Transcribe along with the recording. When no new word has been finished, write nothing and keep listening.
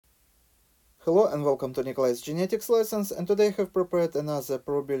Hello and welcome to Nikolay's genetics lessons, and today I have prepared another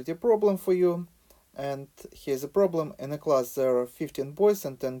probability problem for you. And here's a problem. In a class there are 15 boys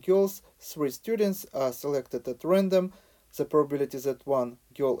and 10 girls. 3 students are selected at random. The probability that 1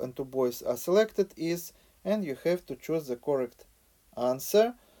 girl and 2 boys are selected is, and you have to choose the correct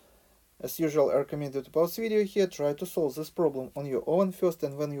answer. As usual, I recommend you to pause video here, try to solve this problem on your own first,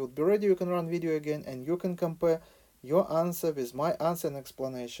 and when you would be ready you can run video again and you can compare your answer with my answer and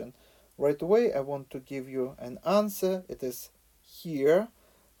explanation. Right away I want to give you an answer. It is here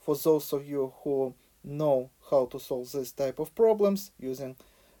for those of you who know how to solve this type of problems using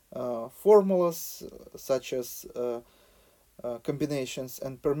formulas such as combinations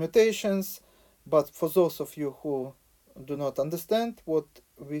and permutations. But for those of you who do not understand what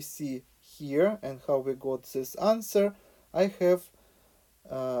we see here and how we got this answer, I have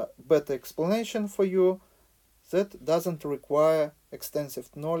a better explanation for you that doesn't require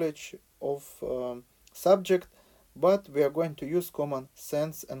extensive knowledge of subject, but we are going to use common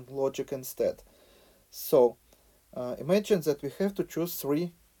sense and logic instead. So imagine that we have to choose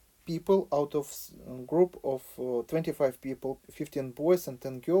 3 people out of a group of 25 people, 15 boys and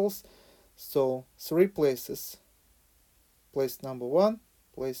 10 girls. So 3 places: place number 1,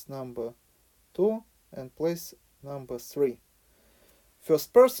 place number 2, and place number 3.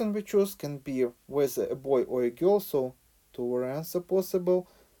 First person we choose can be whether a boy or a girl, so 2 variants are possible.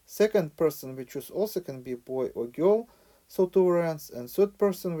 Second person we choose also can be boy or girl, so 2 variants. And third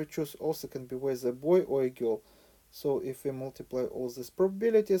person we choose also can be whether a boy or a girl. So if we multiply all these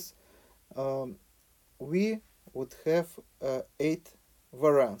probabilities, we would have 8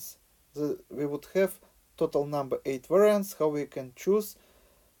 variants. We would have total number 8 variants how we can choose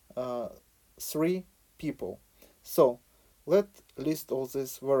 3 people. So let's list all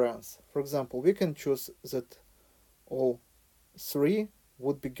these variants. For example, we can choose that all 3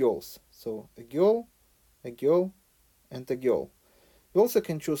 would be girls. So a girl, and a girl. We also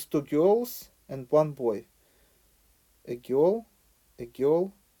can choose 2 girls and 1 boy. A girl,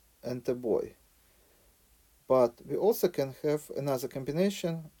 and a boy. But we also can have another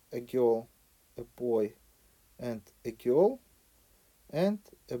combination: a girl, a boy, and a girl, and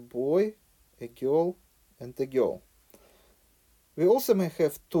a boy, a girl, and a girl. We also may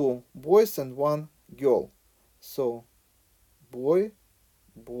have 2 boys and 1 girl. So boy,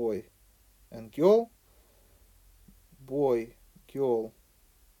 and girl, boy,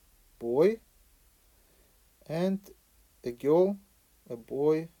 boy, and a girl, a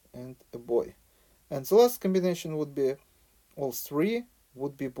boy, and a boy. And the last combination would be all 3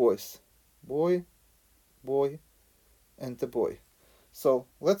 would be boys. Boy, and a boy. So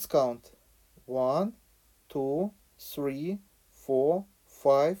let's count: 1, 2, 3, 4,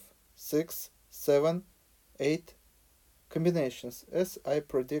 5, 6, 7, 8 combinations, as I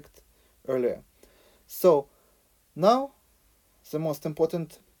predict earlier. So now the most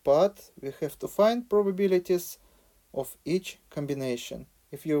important part, we have to find probabilities of each combination.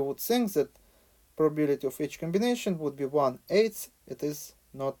 If you would think that probability of each combination would be 1/8, it is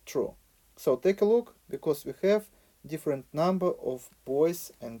not true. So take a look, because we have different number of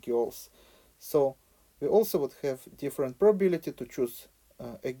boys and girls. So we also would have different probability to choose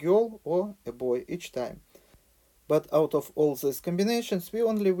a girl or a boy each time. But out of all these combinations,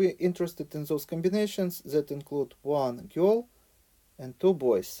 we're interested in those combinations that include 1 girl and 2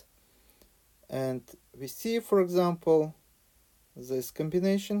 boys. And we see, for example, this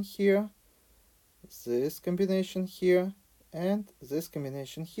combination here, this combination here, and this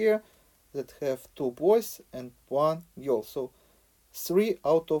combination here that have 2 boys and 1 girl. So 3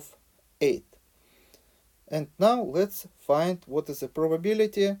 out of 8. And now let's find what is the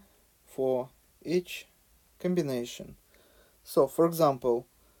probability for each combination. So for example,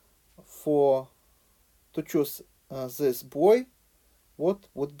 to choose this boy, what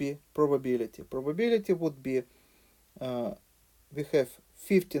would be probability? Probability would be we have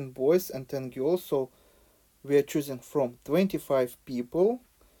 15 boys and 10 girls, so we are choosing from 25 people,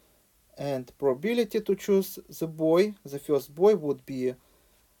 and probability to choose the boy, the first boy, would be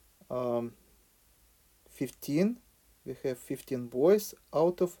 15. We have 15 boys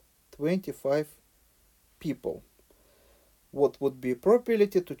out of 25 people. What would be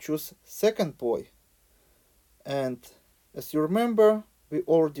probability to choose second boy? And as you remember, we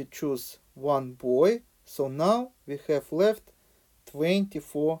already choose 1 boy, so now we have left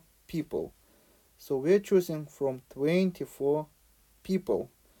 24 people. So we are choosing from 24 people,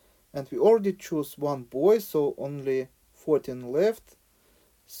 and we already choose 1 boy, so only 14 left.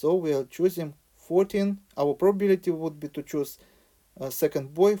 So we are choosing 14. Our probability would be to choose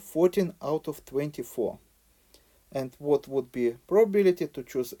second boy, 14 out of 24. And what would be probability to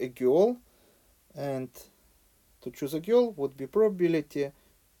choose a girl? And to choose a girl would be probability.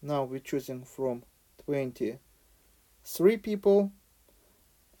 Now we're choosing from 23 people,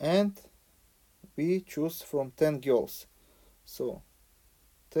 and we choose from 10 girls. So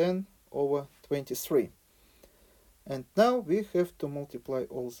 10 over 23. And now we have to multiply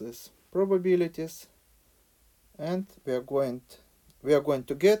all these probabilities, and we are going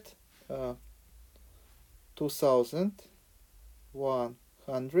to get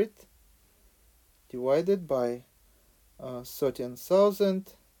 2100 divided by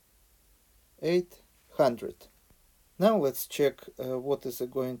 13,800. Now let's check what is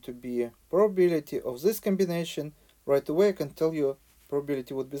going to be probability of this combination. Right away I can tell you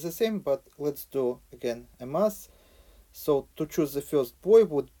probability would be the same, but let's do again a math. So to choose the first boy,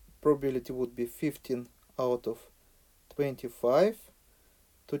 probability would be 15 out of 25.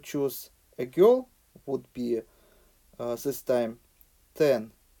 To choose a girl would be this time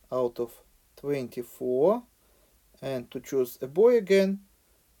 10 out of 24. And to choose a boy again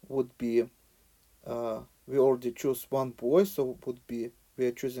would be, we already choose one boy, so would be, we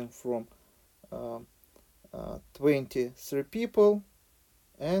are choosing from 23 people,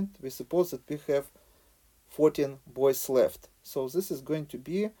 and we suppose that we have 14 boys left. So this is going to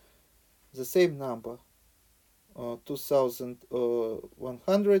be the same number,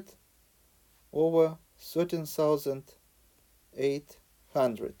 2100 over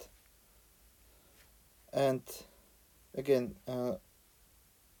 13,800. And again,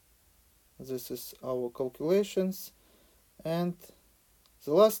 this is our calculations, and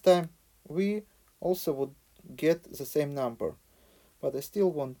the last time we also would get the same number, but I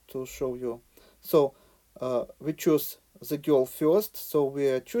still want to show you. So we choose the girl first, so we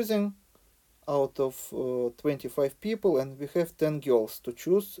are choosing out of 25 people, and we have 10 girls to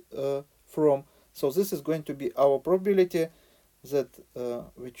choose from. So this is going to be our probability that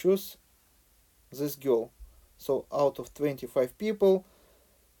we choose this girl. So out of 25 people,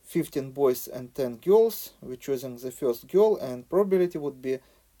 15 boys and 10 girls, we're choosing the first girl, and probability would be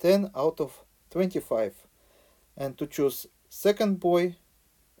 10 out of 25. And to choose second boy,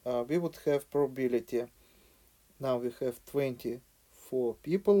 we would have probability. Now we have 24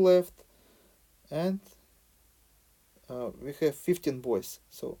 people left, and we have 15 boys.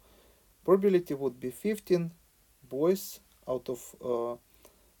 So probability would be 15 boys out of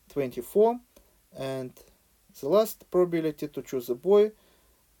 24. And the last probability to choose a boy,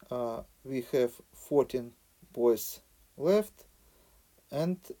 we have 14 boys left,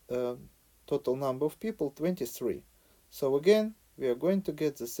 and total number of people 23. So again we are going to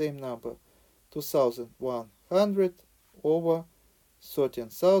get the same number, 2100 over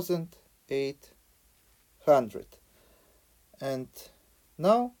 13,800. And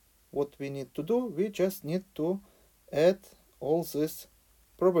now what we need to do, we just need to add all these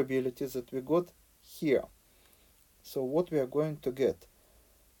probabilities that we got here. So what we are going to get,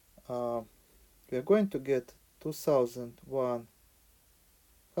 we are going to get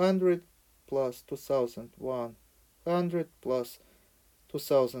 2100 plus 2100 plus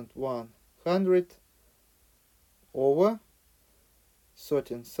 2100 over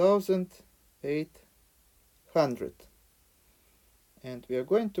 13,800, and we are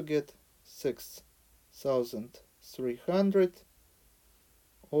going to get 6,300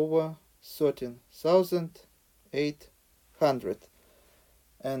 over 13,800.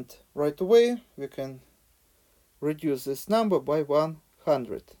 And right away we can reduce this number by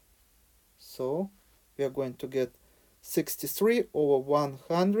 100. So we are going to get 63 over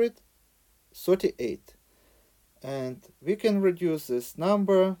 138. And we can reduce this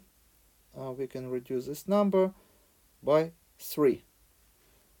number by 3.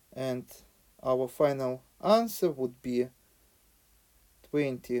 And our final answer would be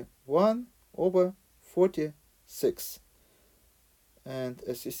 21 over 46. And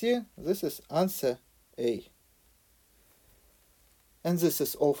as you see, this is answer A. And this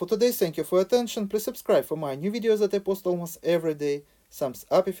is all for today. Thank you for your attention. Please subscribe for my new videos that I post almost every day. Thumbs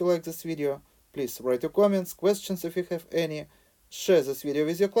up if you like this video. Please write your comments, questions if you have any. Share this video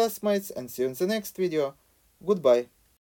with your classmates, and see you in the next video. Goodbye.